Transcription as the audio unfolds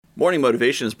Morning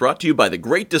Motivation is brought to you by The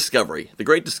Great Discovery. The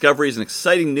Great Discovery is an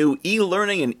exciting new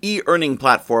e-learning and e-earning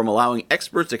platform allowing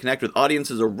experts to connect with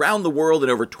audiences around the world in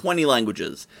over 20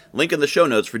 languages. Link in the show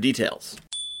notes for details.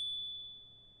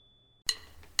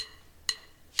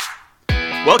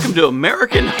 Welcome to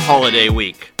American Holiday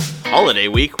Week. Holiday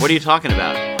Week? What are you talking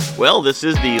about? Well, this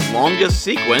is the longest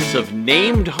sequence of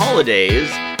named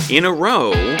holidays in a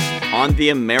row on the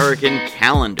American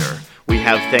calendar. We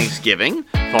have Thanksgiving,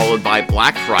 followed by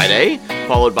Black Friday,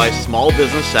 followed by Small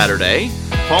Business Saturday,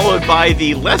 followed by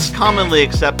the less commonly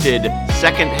accepted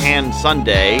Secondhand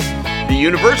Sunday, the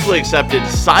universally accepted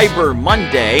Cyber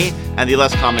Monday, and the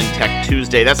less common Tech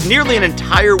Tuesday. That's nearly an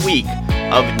entire week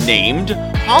of named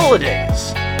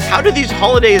holidays. How do these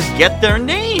holidays get their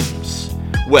names?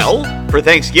 Well, for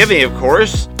Thanksgiving, of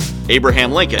course,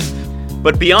 Abraham Lincoln.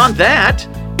 But beyond that,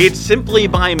 it's simply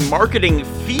by marketing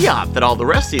fiat that all the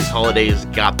rest of these holidays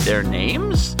got their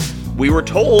names. We were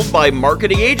told by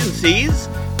marketing agencies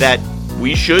that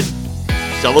we should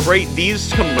celebrate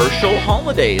these commercial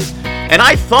holidays. And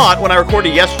I thought when I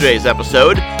recorded yesterday's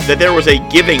episode that there was a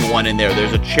giving one in there.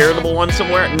 There's a charitable one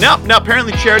somewhere. No,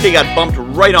 apparently charity got bumped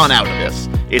right on out of this.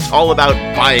 It's all about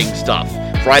buying stuff.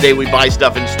 Friday we buy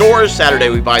stuff in stores. Saturday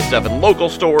we buy stuff in local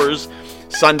stores.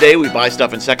 Sunday, we buy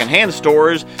stuff in secondhand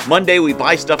stores. Monday, we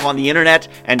buy stuff on the internet.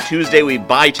 And Tuesday, we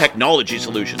buy technology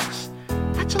solutions.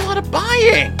 That's a lot of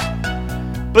buying.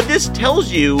 But this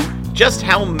tells you just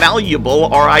how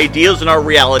malleable our ideas and our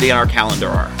reality and our calendar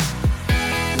are.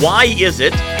 Why is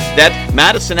it that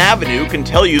Madison Avenue can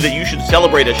tell you that you should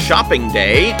celebrate a shopping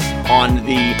day on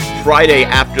the Friday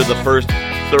after the first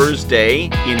Thursday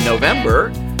in November?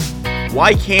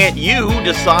 Why can't you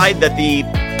decide that the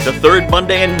third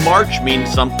Monday in March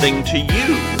means something to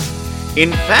you?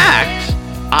 In fact,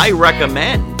 I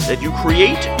recommend that you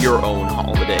create your own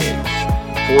holidays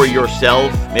for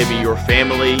yourself, maybe your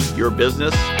family, your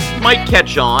business. Might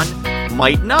catch on,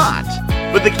 might not.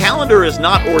 But the calendar is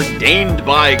not ordained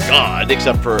by God,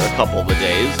 except for a couple of the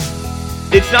days.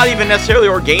 It's not even necessarily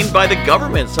ordained by the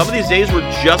government. Some of these days were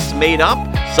just made up.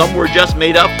 Some were just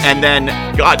made up and then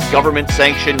got government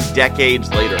sanctioned decades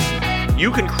later.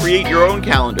 You can create your own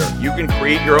calendar. You can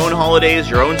create your own holidays,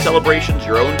 your own celebrations,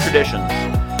 your own traditions.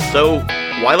 So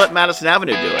why let Madison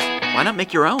Avenue do it? Why not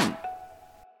make your own?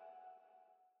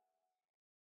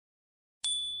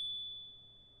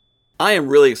 I am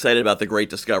really excited about The Great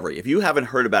Discovery. If you haven't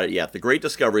heard about it yet, The Great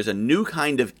Discovery is a new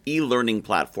kind of e-learning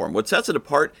platform. What sets it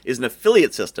apart is an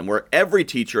affiliate system where every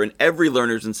teacher and every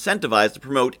learner is incentivized to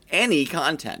promote any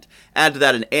content. Add to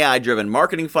that an AI-driven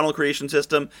marketing funnel creation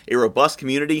system, a robust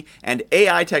community, and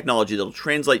AI technology that will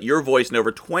translate your voice in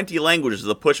over 20 languages with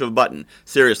the push of a button.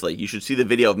 Seriously, you should see the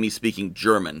video of me speaking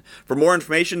German. For more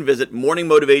information, visit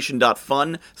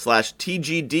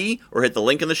morningmotivation.fun/TGD or hit the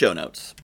link in the show notes.